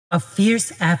a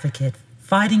fierce advocate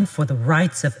fighting for the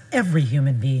rights of every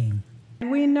human being.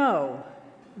 We know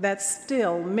that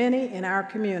still many in our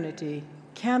community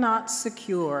cannot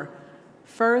secure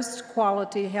first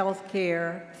quality health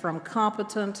care from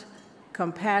competent,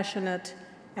 compassionate,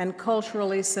 and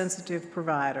culturally sensitive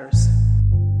providers.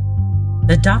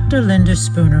 The Dr. Linda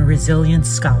Spooner Resilience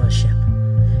Scholarship,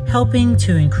 helping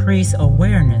to increase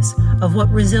awareness of what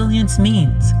resilience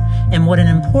means and what an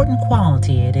important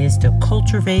quality it is to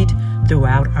cultivate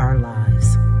throughout our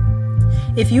lives.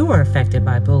 If you are affected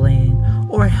by bullying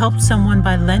or helped someone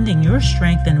by lending your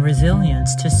strength and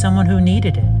resilience to someone who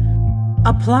needed it,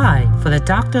 apply for the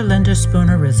Dr. Linda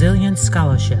Spooner Resilience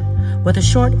Scholarship with a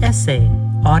short essay,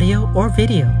 audio, or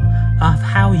video of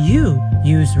how you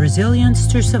use resilience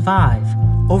to survive,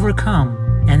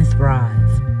 overcome, and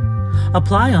thrive.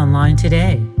 Apply online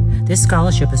today. This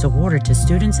scholarship is awarded to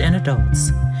students and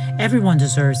adults. Everyone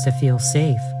deserves to feel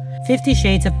safe. 50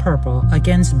 Shades of Purple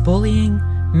Against Bullying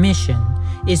mission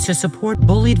is to support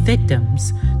bullied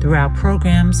victims throughout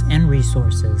programs and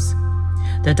resources.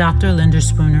 The Dr. Linda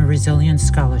Spooner Resilience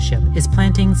Scholarship is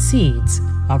planting seeds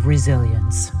of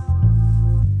resilience.